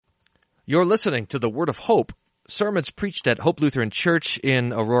You're listening to the Word of Hope, sermons preached at Hope Lutheran Church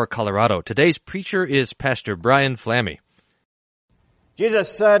in Aurora, Colorado. Today's preacher is Pastor Brian Flamme.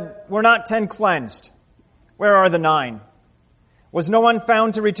 Jesus said, "Were not 10 cleansed? Where are the 9? Was no one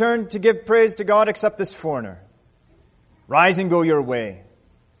found to return to give praise to God except this foreigner? Rise and go your way.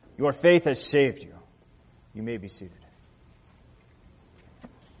 Your faith has saved you." You may be seated.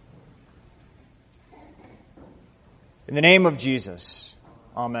 In the name of Jesus,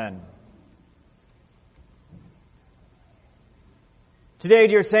 amen. Today,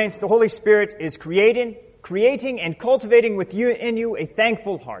 dear saints, the Holy Spirit is creating and cultivating in you a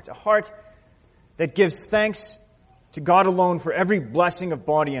thankful heart, a heart that gives thanks to God alone for every blessing of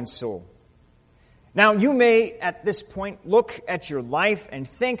body and soul. Now, you may, at this point, look at your life and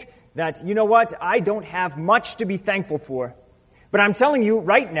think that, you know what, I don't have much to be thankful for. But I'm telling you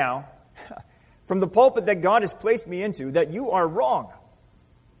right now, from the pulpit that God has placed me into, that you are wrong.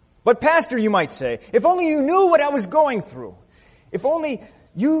 But Pastor, you might say, if only you knew what I was going through. If only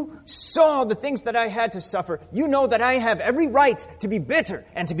you saw the things that I had to suffer, you know that I have every right to be bitter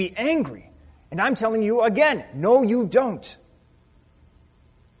and to be angry. And I'm telling you again, no, you don't.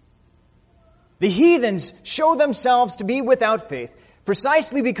 The heathens show themselves to be without faith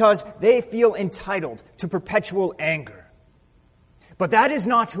precisely because they feel entitled to perpetual anger. But that is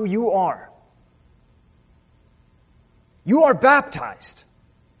not who you are. You are baptized.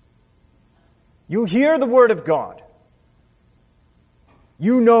 You hear the word of God.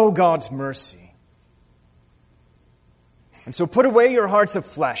 You know God's mercy. And so put away your hearts of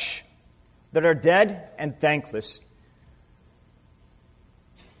flesh that are dead and thankless.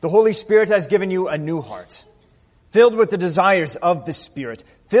 The Holy Spirit has given you a new heart, filled with the desires of the Spirit,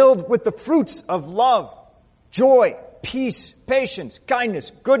 filled with the fruits of love, joy, peace, patience, kindness,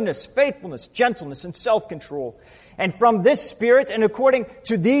 goodness, faithfulness, gentleness, and self-control. And from this Spirit and according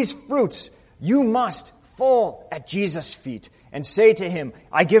to these fruits, you must fall at Jesus' feet and say to Him,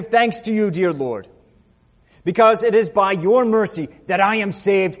 "I give thanks to you, dear Lord, because it is by your mercy that I am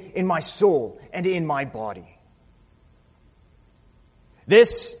saved in my soul and in my body."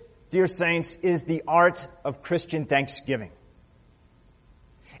 This, dear saints, is the art of Christian thanksgiving.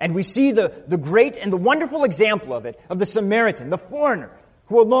 And we see the great and the wonderful example of it, of the Samaritan, the foreigner,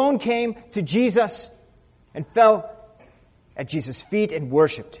 who alone came to Jesus and fell at Jesus' feet and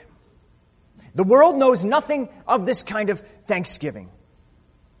worshipped Him. The world knows nothing of this kind of thanksgiving.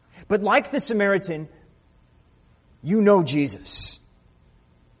 But like the Samaritan, you know Jesus.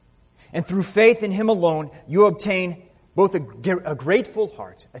 And through faith in Him alone, you obtain both a grateful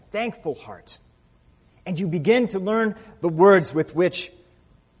heart, a thankful heart, and you begin to learn the words with which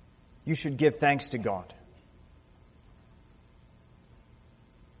you should give thanks to God.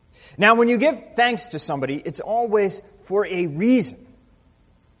 Now, when you give thanks to somebody, it's always for a reason.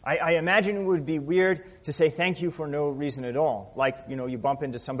 I imagine it would be weird to say thank you for no reason at all. Like, you bump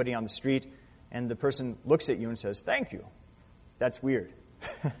into somebody on the street and the person looks at you and says, "Thank you." That's weird.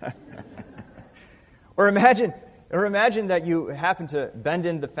 Or imagine that you happen to bend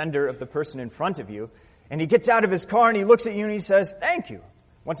in the fender of the person in front of you and he gets out of his car and he looks at you and he says, "Thank you."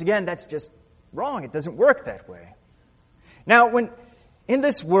 Once again, that's just wrong. It doesn't work that way. Now, in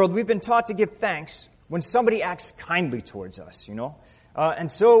this world, we've been taught to give thanks when somebody acts kindly towards us,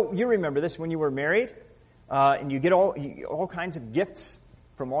 and so you remember this when you were married, and you get all kinds of gifts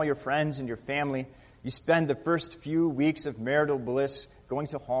from all your friends and your family. You spend the first few weeks of marital bliss going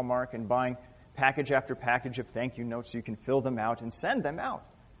to Hallmark and buying package after package of thank you notes so you can fill them out and send them out,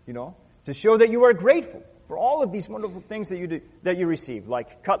 to show that you are grateful for all of these wonderful things that you receive,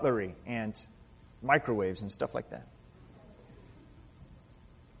 like cutlery and microwaves and stuff like that.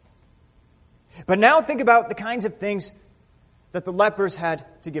 But now think about the kinds of things that the lepers had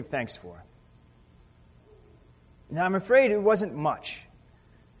to give thanks for. Now, I'm afraid it wasn't much.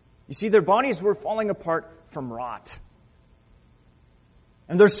 You see, their bodies were falling apart from rot.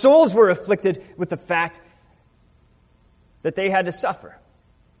 And their souls were afflicted with the fact that they had to suffer.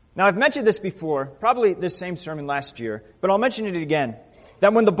 Now, I've mentioned this before, probably this same sermon last year, but I'll mention it again,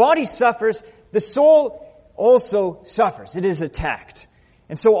 that when the body suffers, the soul also suffers. It is attacked.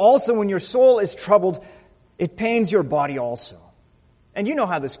 And so also when your soul is troubled, it pains your body also. And you know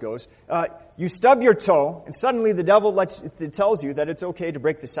how this goes. You stub your toe, and suddenly the devil tells you that it's okay to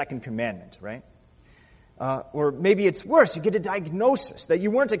break the second commandment, right? Or maybe it's worse. You get a diagnosis that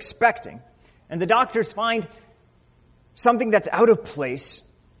you weren't expecting, and the doctors find something that's out of place,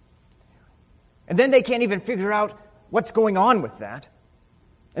 and then they can't even figure out what's going on with that.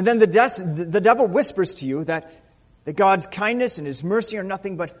 And then the devil whispers to you that God's kindness and His mercy are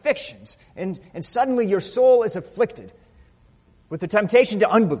nothing but fictions. And suddenly your soul is afflicted with the temptation to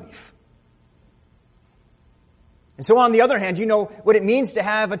unbelief. And so on the other hand, you know what it means to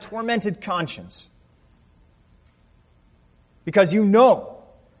have a tormented conscience. Because you know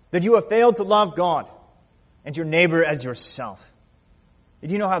that you have failed to love God and your neighbor as yourself.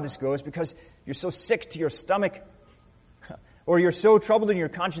 Do you know how this goes? Because you're so sick to your stomach, or you're so troubled in your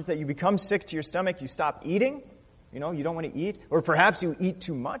conscience that you become sick to your stomach, you stop eating. You don't want to eat. Or perhaps you eat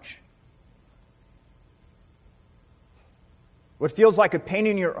too much. What feels like a pain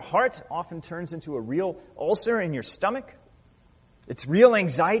in your heart often turns into a real ulcer in your stomach. It's real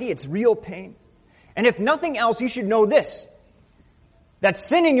anxiety. It's real pain. And if nothing else, you should know this, that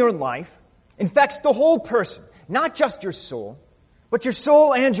sin in your life infects the whole person, not just your soul, but your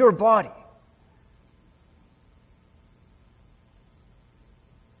soul and your body.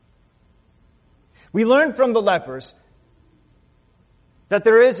 We learned from the lepers that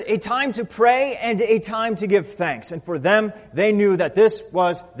there is a time to pray and a time to give thanks. And for them, they knew that this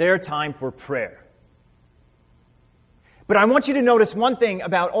was their time for prayer. But I want you to notice one thing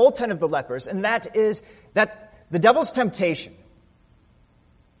about all 10 of the lepers, and that is that the devil's temptation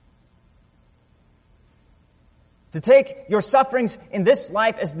to take your sufferings in this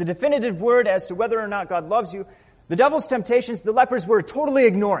life as the definitive word as to whether or not God loves you, the devil's temptations, the lepers were totally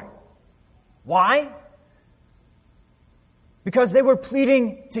ignoring. Why? Because they were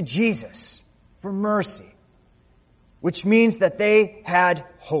pleading to Jesus for mercy, which means that they had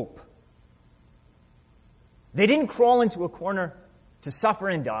hope. They didn't crawl into a corner to suffer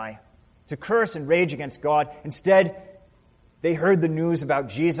and die, to curse and rage against God. Instead, they heard the news about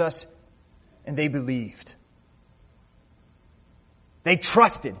Jesus and they believed. They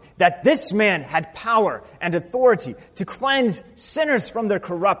trusted that this man had power and authority to cleanse sinners from their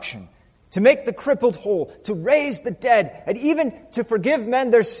corruption, to make the crippled whole, to raise the dead, and even to forgive men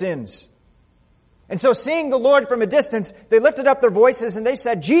their sins. And so, seeing the Lord from a distance, they lifted up their voices and they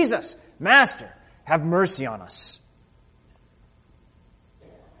said, "Jesus, Master, have mercy on us."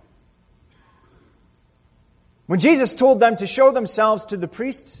 When Jesus told them to show themselves to the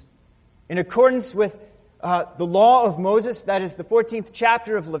priests in accordance with the law of Moses, that is the 14th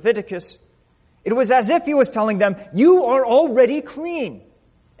chapter of Leviticus, it was as if he was telling them, "You are already clean.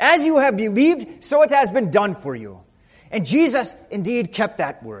 As you have believed, so it has been done for you." And Jesus indeed kept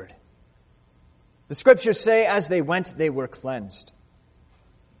that word. The scriptures say, as they went, they were cleansed.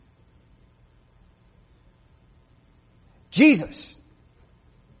 Jesus,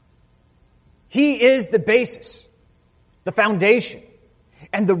 he is the basis, the foundation,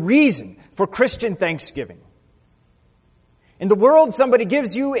 and the reason for Christian thanksgiving. In the world, somebody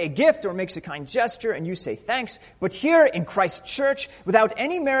gives you a gift or makes a kind gesture and you say thanks. But here in Christ's church, without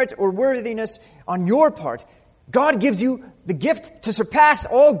any merit or worthiness on your part, God gives you the gift to surpass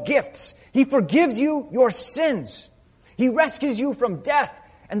all gifts. He forgives you your sins. He rescues you from death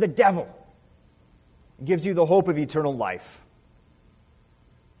and the devil. He gives you the hope of eternal life.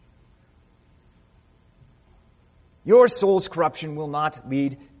 Your soul's corruption will not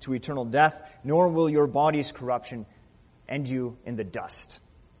lead to eternal death, nor will your body's corruption end you in the dust.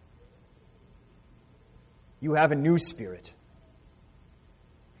 You have a new spirit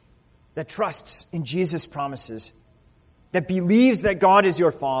that trusts in Jesus' promises, that believes that God is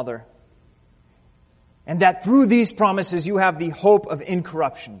your Father, and that through these promises you have the hope of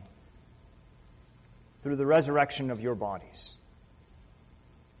incorruption through the resurrection of your bodies.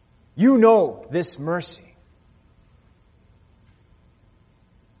 You know this mercy.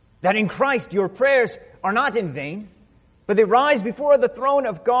 That in Christ your prayers are not in vain, but they rise before the throne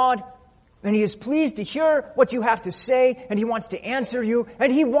of God, and He is pleased to hear what you have to say, and He wants to answer you,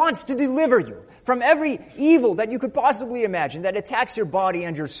 and He wants to deliver you from every evil that you could possibly imagine that attacks your body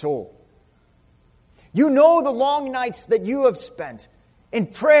and your soul. You know the long nights that you have spent in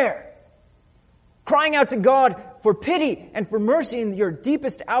prayer, crying out to God for pity and for mercy in your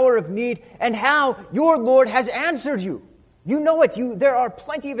deepest hour of need, and how your Lord has answered you. You know it. There are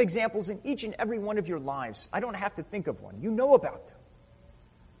plenty of examples in each and every one of your lives. I don't have to think of one. You know about them.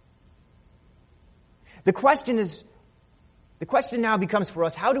 The question now becomes for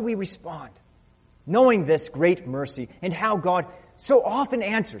us, how do we respond? Knowing this great mercy and how God so often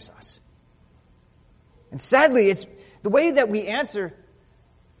answers us. And sadly, it's the way that we answer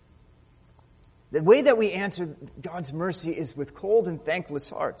God's mercy is with cold and thankless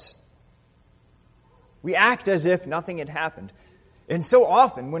hearts. We act as if nothing had happened. And so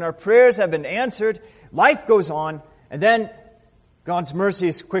often, when our prayers have been answered, life goes on, and then God's mercy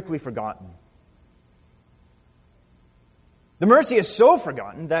is quickly forgotten. The mercy is so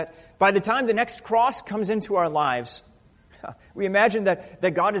forgotten that by the time the next cross comes into our lives, we imagine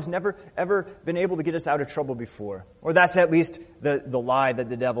that God has never, ever been able to get us out of trouble before. Or that's at least the lie that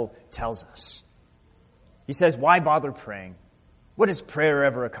the devil tells us. He says, why bother praying? What has prayer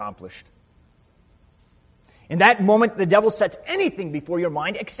ever accomplished? In that moment, the devil sets anything before your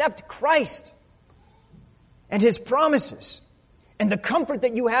mind except Christ and His promises and the comfort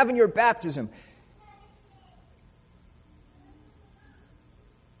that you have in your baptism.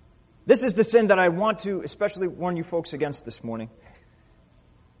 This is the sin that I want to especially warn you folks against this morning.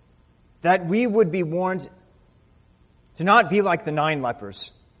 That we would be warned to not be like the 9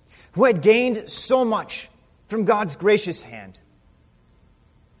 lepers who had gained so much from God's gracious hand.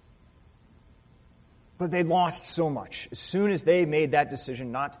 But they lost so much as soon as they made that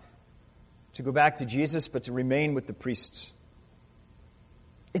decision not to go back to Jesus, but to remain with the priests.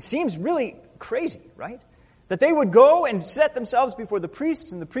 It seems really crazy, right? That they would go and set themselves before the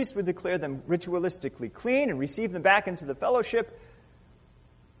priests, and the priests would declare them ritualistically clean and receive them back into the fellowship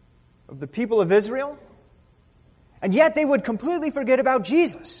of the people of Israel. And yet they would completely forget about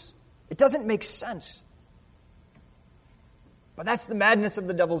Jesus. It doesn't make sense. But that's the madness of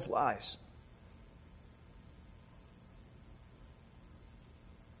the devil's lies.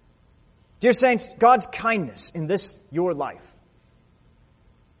 Dear saints, God's kindness in this, your life,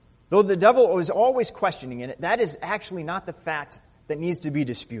 though the devil is always questioning it, that is actually not the fact that needs to be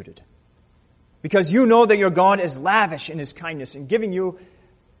disputed. Because you know that your God is lavish in His kindness in giving you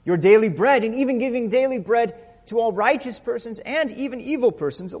your daily bread, and even giving daily bread to all righteous persons and even evil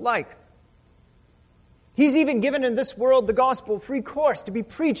persons alike. He's even given in this world the gospel free course to be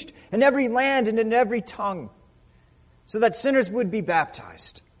preached in every land and in every tongue, so that sinners would be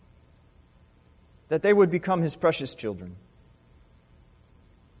baptized, that they would become His precious children.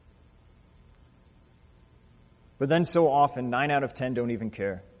 But then so often, 9 out of 10 don't even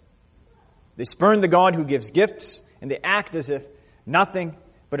care. They spurn the God who gives gifts, and they act as if nothing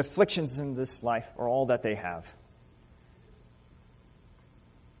but afflictions in this life are all that they have.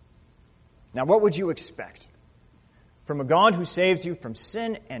 Now, what would you expect from a God who saves you from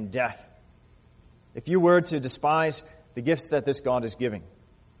sin and death if you were to despise the gifts that this God is giving?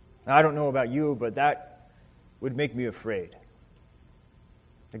 Now, I don't know about you, but that would make me afraid.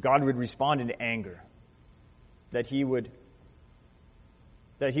 That God would respond in anger. That He would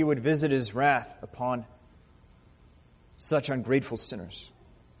visit His wrath upon such ungrateful sinners.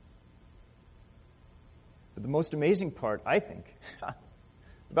 But the most amazing part, I think,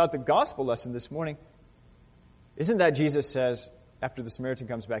 about the gospel lesson this morning isn't that Jesus says, after the Samaritan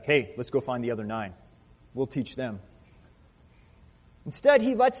comes back, hey, let's go find the other 9. We'll teach them. Instead,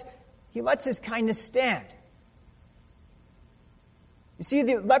 He lets His kindness stand. You see,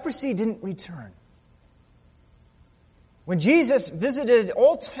 the leprosy didn't return. When Jesus visited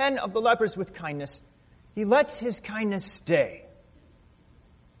all 10 of the lepers with kindness, He lets His kindness stay.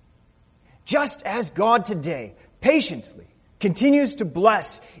 Just as God today patiently continues to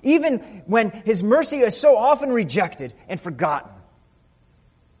bless, even when His mercy is so often rejected and forgotten.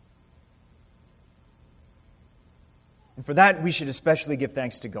 And for that, we should especially give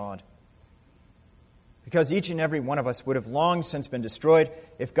thanks to God. Because each and every one of us would have long since been destroyed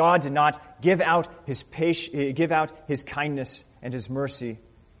if God did not give out His kindness and His mercy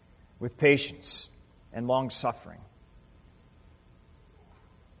with patience and long-suffering.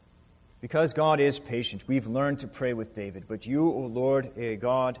 Because God is patient, we've learned to pray with David. But you, O Lord, a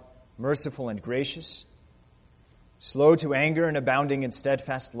God, merciful and gracious, slow to anger and abounding in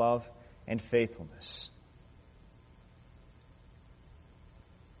steadfast love and faithfulness.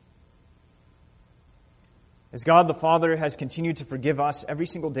 As God the Father has continued to forgive us every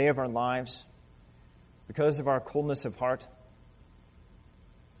single day of our lives because of our coldness of heart,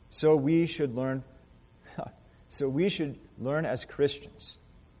 so we should learn as Christians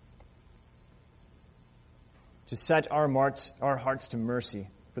to set our hearts to mercy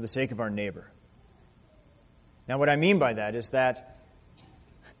for the sake of our neighbor. Now, what I mean by that is that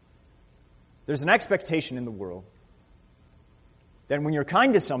there's an expectation in the world that when you're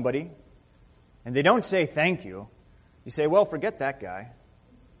kind to somebody and they don't say thank you, you say, well, forget that guy.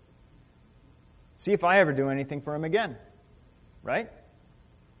 See if I ever do anything for him again. Right?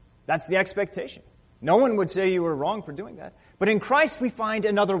 That's the expectation. No one would say you were wrong for doing that. But in Christ we find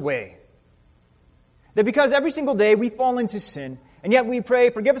another way. That because every single day we fall into sin, and yet we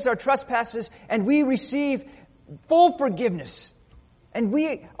pray, forgive us our trespasses, and we receive full forgiveness. And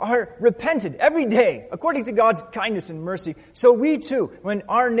we are repentant every day, according to God's kindness and mercy. So we too, when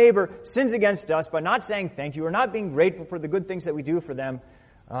our neighbor sins against us by not saying thank you or not being grateful for the good things that we do for them,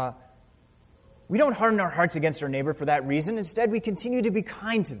 we don't harden our hearts against our neighbor for that reason. Instead, we continue to be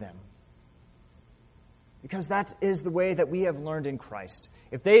kind to them. Because that is the way that we have learned in Christ.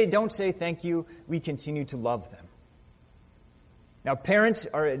 If they don't say thank you, we continue to love them. Now, parents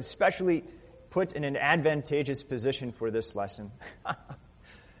are especially put in an advantageous position for this lesson.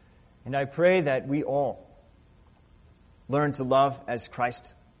 And I pray that we all learn to love as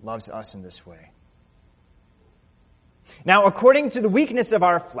Christ loves us in this way. Now, according to the weakness of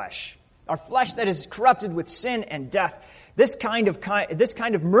our flesh that is corrupted with sin and death, this kind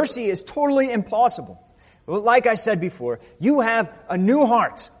of mercy is totally impossible. Well, like I said before, you have a new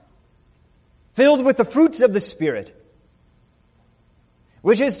heart filled with the fruits of the Spirit,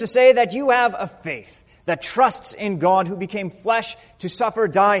 which is to say that you have a faith that trusts in God who became flesh to suffer,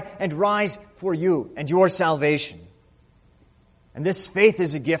 die, and rise for you and your salvation. And this faith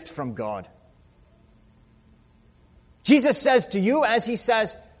is a gift from God. Jesus says to you, as he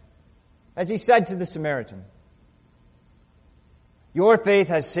said to the Samaritan, your faith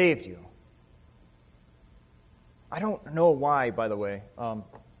has saved you. I don't know why, by the way.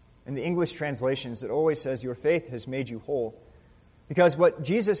 In the English translations, it always says, your faith has made you whole. Because what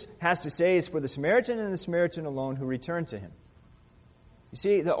Jesus has to say is for the Samaritan and the Samaritan alone who returned to him. You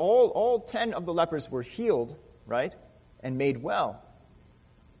see, all 10 of the lepers were healed, right, and made well.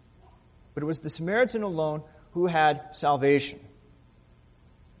 But it was the Samaritan alone who had salvation.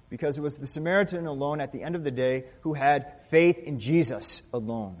 Because it was the Samaritan alone at the end of the day who had faith in Jesus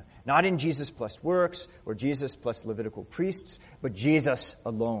alone. Not in Jesus plus works or Jesus plus Levitical priests, but Jesus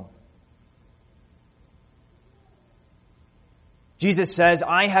alone. Jesus says,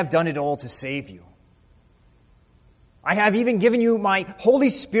 I have done it all to save you. I have even given you my Holy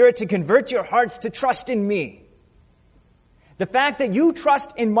Spirit to convert your hearts to trust in me. The fact that you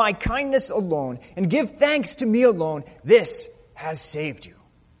trust in my kindness alone and give thanks to me alone, this has saved you.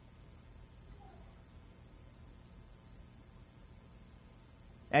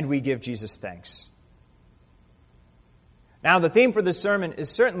 And we give Jesus thanks. Now, the theme for this sermon is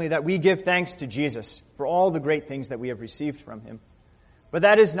certainly that we give thanks to Jesus for all the great things that we have received from him. But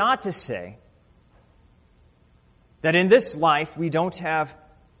that is not to say that in this life we don't have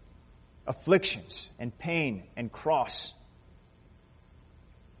afflictions and pain and cross.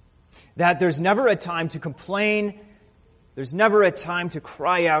 That there's never a time to complain. There's never a time to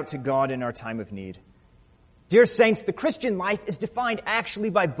cry out to God in our time of need. Dear saints, the Christian life is defined actually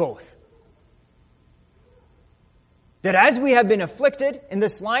by both. That as we have been afflicted in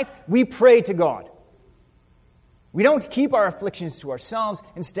this life, we pray to God. We don't keep our afflictions to ourselves.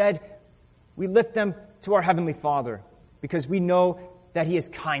 Instead, we lift them to our Heavenly Father because we know that He is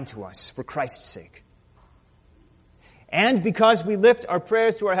kind to us for Christ's sake. And because we lift our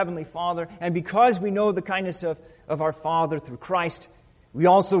prayers to our Heavenly Father, and because we know the kindness of our Father through Christ, we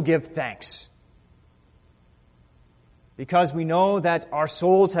also give thanks. Because we know that our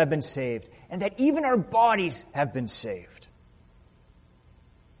souls have been saved, and that even our bodies have been saved.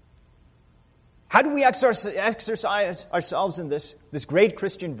 How do we exercise ourselves in this great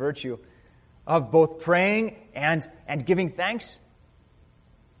Christian virtue of both praying and giving thanks?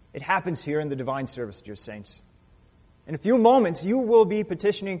 It happens here in the divine service, dear saints. In a few moments, you will be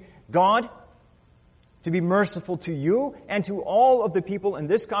petitioning God to be merciful to you and to all of the people in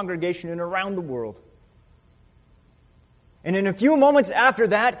this congregation and around the world. And in a few moments after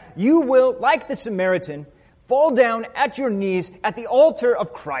that, you will, like the Samaritan, fall down at your knees at the altar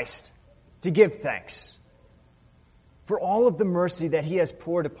of Christ to give thanks for all of the mercy that He has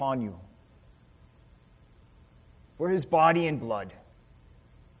poured upon you, for His body and blood,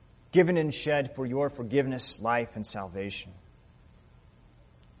 given and shed for your forgiveness, life, and salvation.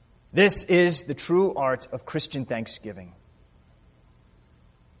 This is the true art of Christian thanksgiving.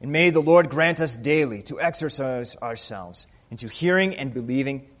 And may the Lord grant us daily to exercise ourselves into hearing and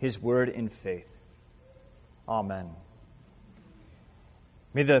believing His word in faith. Amen.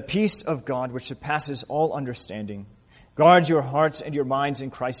 May the peace of God, which surpasses all understanding, guard your hearts and your minds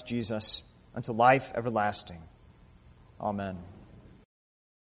in Christ Jesus unto life everlasting. Amen.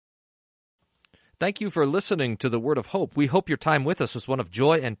 Thank you for listening to the Word of Hope. We hope your time with us was one of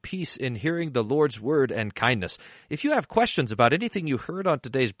joy and peace in hearing the Lord's word and kindness. If you have questions about anything you heard on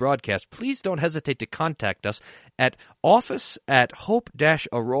today's broadcast, please don't hesitate to contact us at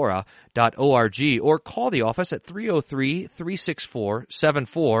office@hope-aurora.org or call the office at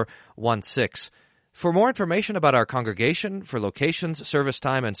 303-364-7416. For more information about our congregation, for locations, service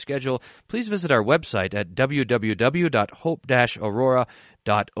time, and schedule, please visit our website at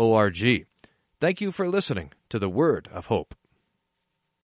www.hope-aurora.org. Thank you for listening to the Word of Hope.